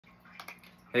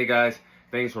Hey guys,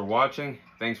 thanks for watching.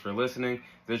 Thanks for listening.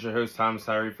 This is your host Thomas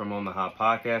Tyree from On the Hot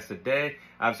Podcast. Today,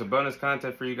 I have some bonus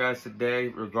content for you guys today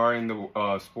regarding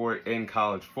the sport in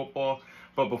college football.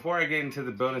 But before I get into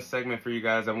the bonus segment for you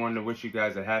guys, I wanted to wish you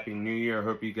guys a happy New Year. I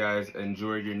hope you guys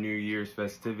enjoyed your New Year's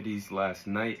festivities last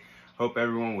night. Hope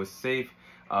everyone was safe.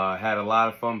 Had a lot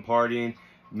of fun partying.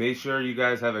 Make sure you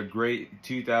guys have a great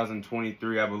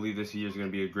 2023. I believe this year is going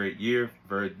to be a great year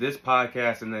for this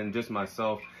podcast and then just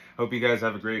myself. Hope you guys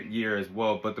have a great year as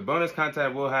well. But the bonus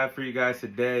content we'll have for you guys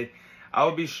today, I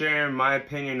will be sharing my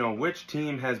opinion on which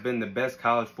team has been the best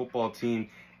college football team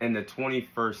in the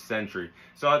 21st century.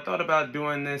 So I thought about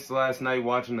doing this last night,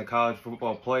 watching the college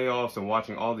football playoffs and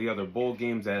watching all the other bowl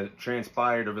games that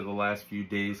transpired over the last few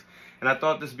days. And I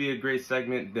thought this would be a great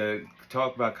segment to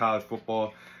talk about college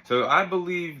football. So I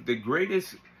believe the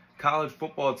greatest college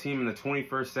football team in the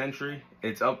 21st century,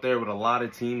 it's up there with a lot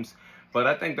of teams. But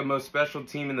I think the most special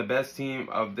team and the best team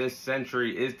of this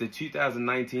century is the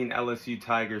 2019 LSU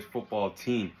Tigers football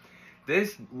team.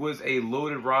 This was a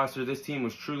loaded roster. This team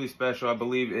was truly special. I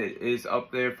believe it is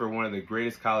up there for one of the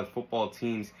greatest college football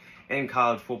teams in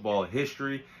college football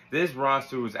history. This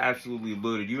roster was absolutely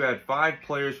loaded. You had 5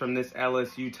 players from this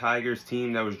LSU Tigers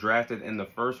team that was drafted in the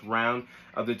first round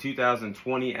of the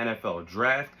 2020 NFL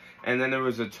Draft. And then there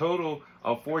was a total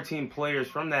of 14 players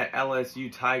from that LSU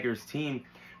Tigers team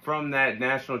from that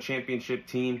national championship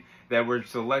team that were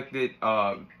selected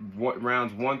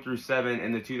rounds 1 through 7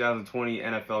 in the 2020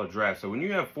 NFL Draft. So when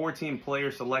you have 14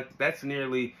 players selected, that's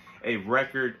nearly a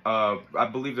record. I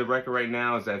believe the record right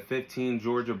now is at 15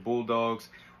 Georgia Bulldogs.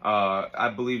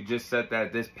 I believe just set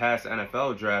that this past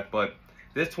NFL Draft. But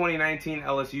this 2019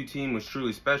 LSU team was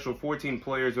truly special. 14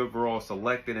 players overall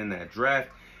selected in that draft.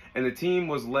 And the team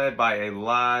was led by a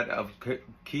lot of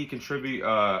key tribute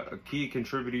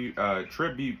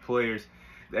players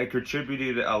that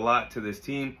contributed a lot to this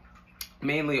team,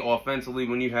 mainly offensively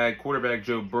when you had quarterback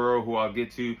Joe Burrow, who I'll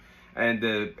get to at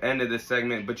the end of this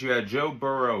segment. But you had Joe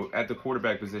Burrow at the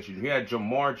quarterback position. You had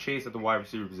Jamar Chase at the wide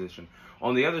receiver position.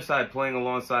 On the other side, playing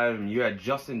alongside him, you had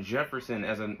Justin Jefferson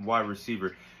as a wide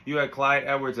receiver. You had Clyde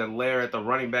Edwards-Helaire at the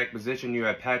running back position. You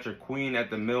had Patrick Queen at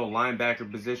the middle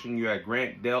linebacker position. You had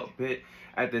Grant Delpit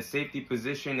at the safety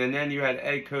position. And then you had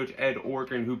head coach Ed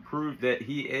Orgeron, who proved that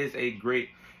he is a great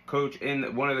coach,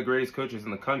 and one of the greatest coaches in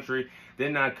the country.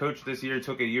 Did not coach this year,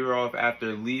 took a year off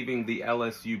after leaving the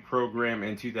LSU program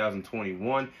in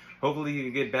 2021. Hopefully he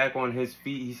can get back on his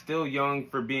feet. He's still young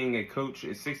for being a coach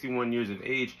at 61 years of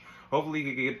age. Hopefully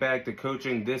he can get back to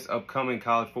coaching this upcoming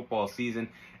college football season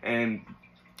and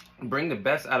bring the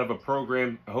best out of a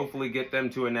program, hopefully get them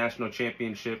to a national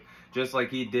championship, just like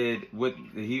he did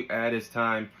at his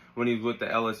time when he was with the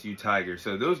LSU Tigers.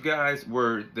 So those guys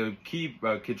were the key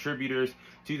contributors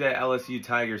to that LSU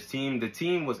Tigers team. The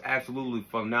team was absolutely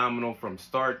phenomenal from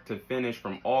start to finish,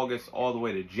 from August all the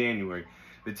way to January.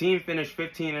 The team finished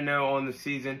 15-0 on the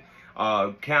season,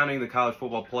 counting the college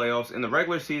football playoffs. In the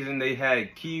regular season, they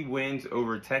had key wins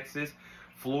over Texas,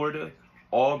 Florida,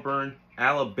 Auburn,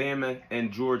 Alabama,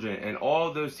 and Georgia. And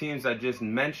all those teams I just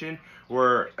mentioned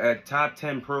were at top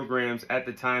 10 programs at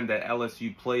the time that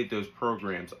LSU played those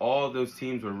programs. All of those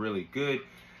teams were really good.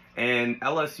 And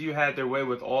LSU had their way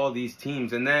with all these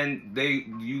teams. And then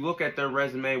you look at their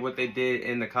resume, what they did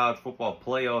in the college football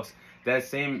playoffs that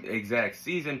same exact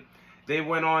season. They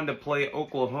went on to play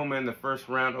Oklahoma in the first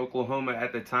round. Oklahoma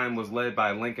at the time was led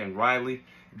by Lincoln Riley.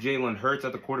 Jalen Hurts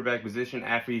at the quarterback position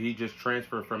after he just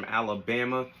transferred from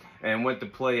Alabama and went to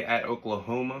play at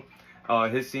Oklahoma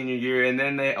his senior year. And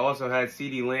then they also had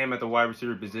CeeDee Lamb at the wide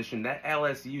receiver position. That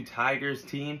LSU Tigers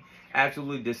team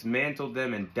absolutely dismantled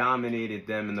them and dominated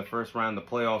them in the first round of the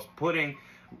playoffs,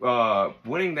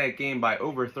 winning that game by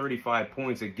over 35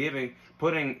 points and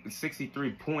putting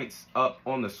 63 points up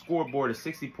on the scoreboard, a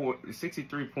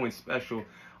 63-point special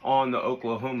on the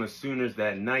Oklahoma Sooners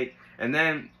that night. And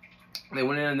then they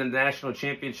went in the national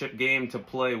championship game to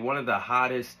play one of the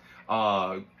hottest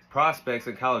prospects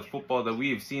in college football that we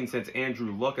have seen since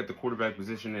Andrew Luck at the quarterback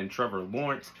position and Trevor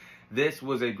Lawrence. This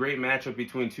was a great matchup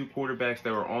between two quarterbacks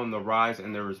that were on the rise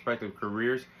in their respective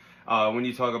careers. When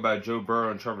you talk about Joe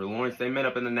Burrow and Trevor Lawrence, they met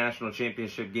up in the national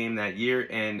championship game that year,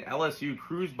 and LSU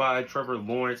cruised by Trevor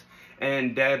Lawrence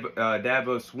and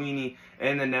Dabo Swinney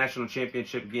in the national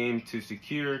championship game to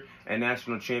secure a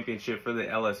national championship for the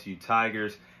LSU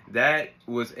Tigers. That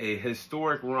was a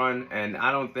historic run, and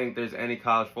I don't think there's any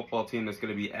college football team that's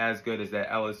going to be as good as that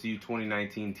LSU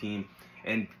 2019 team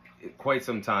in quite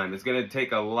some time. It's going to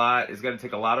take a lot. It's going to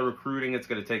take a lot of recruiting. It's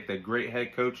going to take the great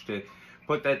head coach to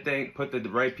put the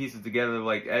right pieces together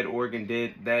like Ed Orgeron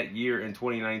did that year in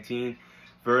 2019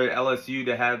 for LSU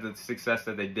to have the success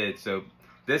that they did. So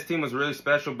This team was really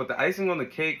special, but the icing on the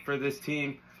cake for this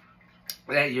team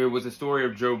that year was the story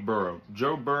of Joe Burrow.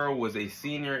 Joe Burrow was a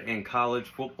senior in college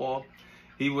football.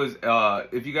 He was,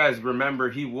 if you guys remember,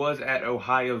 he was at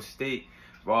Ohio State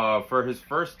for his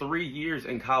first 3 years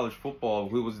in college football.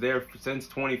 He was there since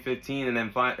 2015, and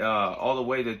then all the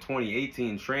way to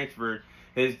 2018, transferred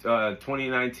his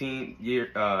 2019 year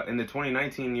in the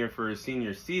 2019 year for his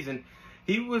senior season.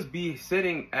 He was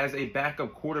sitting as a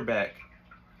backup quarterback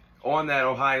on that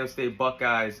Ohio State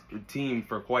Buckeyes team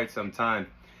for quite some time.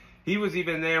 He was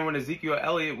even there when Ezekiel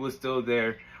Elliott was still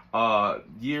there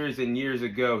years and years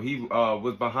ago. He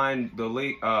was behind the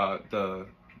late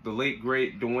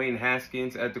great Dwayne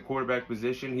Haskins at the quarterback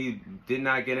position. He did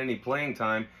not get any playing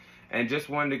time and just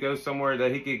wanted to go somewhere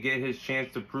that he could get his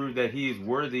chance to prove that he is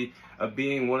worthy of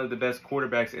being one of the best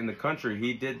quarterbacks in the country.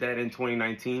 He did that in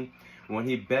 2019 when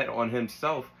he bet on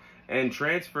himself and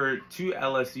transferred to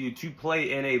LSU to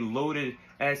play in a loaded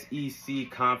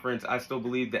SEC conference. I still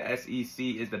believe the SEC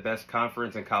is the best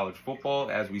conference in college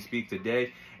football as we speak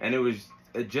today, and it was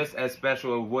just as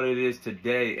special as what it is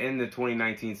today in the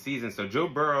 2019 season. So Joe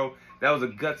Burrow, that was a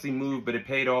gutsy move, but it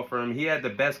paid off for him. He had the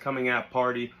best coming out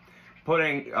party,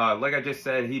 like I just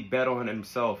said, he bet on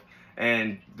himself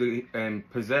and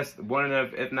possessed one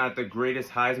of, if not the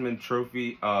greatest Heisman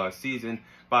Trophy season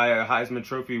by a Heisman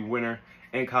Trophy winner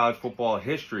in college football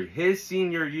history. His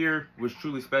senior year was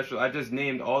truly special. I just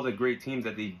named all the great teams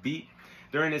that they beat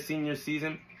during his senior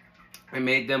season and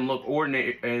made them look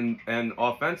ordinary, and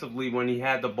offensively when he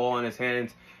had the ball in his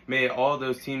hands, made all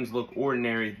those teams look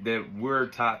ordinary that were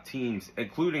top teams,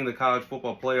 including the college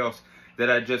football playoffs that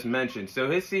I just mentioned.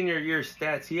 So his senior year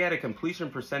stats, he had a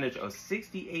completion percentage of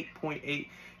 68.8.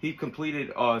 He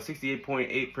completed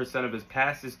 68.8% of his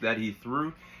passes that he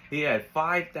threw. He had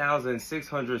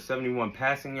 5,671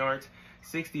 passing yards,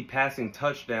 60 passing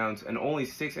touchdowns, and only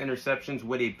 6 interceptions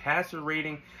with a passer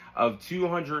rating of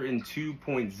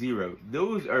 202.0.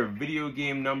 Those are video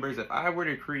game numbers. If I were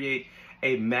to create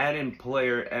a Madden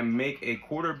player and make a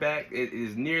quarterback, it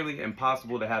is nearly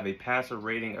impossible to have a passer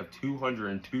rating of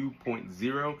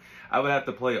 202.0. I would have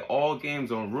to play all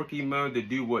games on rookie mode to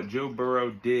do what Joe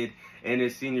Burrow did in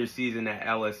his senior season at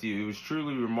LSU. It was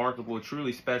truly remarkable,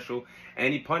 truly special,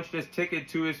 and he punched his ticket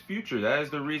to his future. That is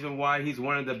the reason why he's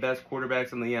one of the best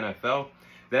quarterbacks in the NFL.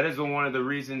 That is one of the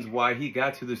reasons why he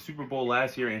got to the Super Bowl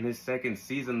last year in his second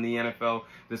season in the NFL,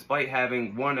 despite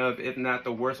having one of, if not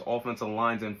the worst offensive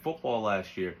lines in football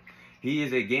last year. He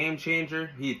is a game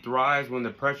changer. He thrives when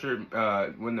the pressure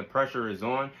is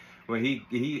on. When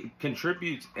he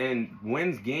contributes and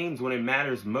wins games when it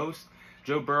matters most.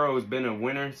 Joe Burrow has been a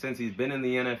winner since he's been in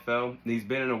the NFL. He's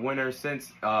been a winner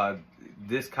since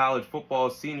this college football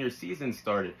senior season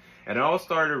started. And it all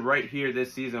started right here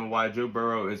this season, why Joe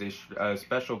Burrow is a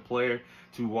special player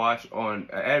to watch on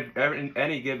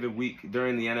any given week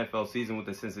during the NFL season with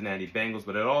the Cincinnati Bengals.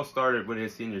 But it all started with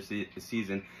his senior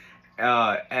season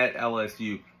at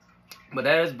LSU. But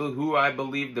that is who I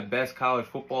believe the best college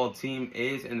football team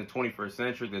is in the 21st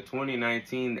century. The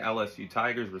 2019 LSU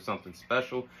Tigers were something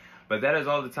special. But that is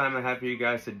all the time I have for you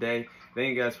guys today.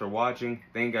 Thank you guys for watching.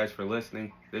 Thank you guys for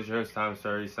listening. This is your host, Thomas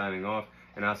Surrey, signing off.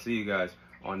 And I'll see you guys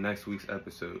on next week's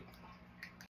episode.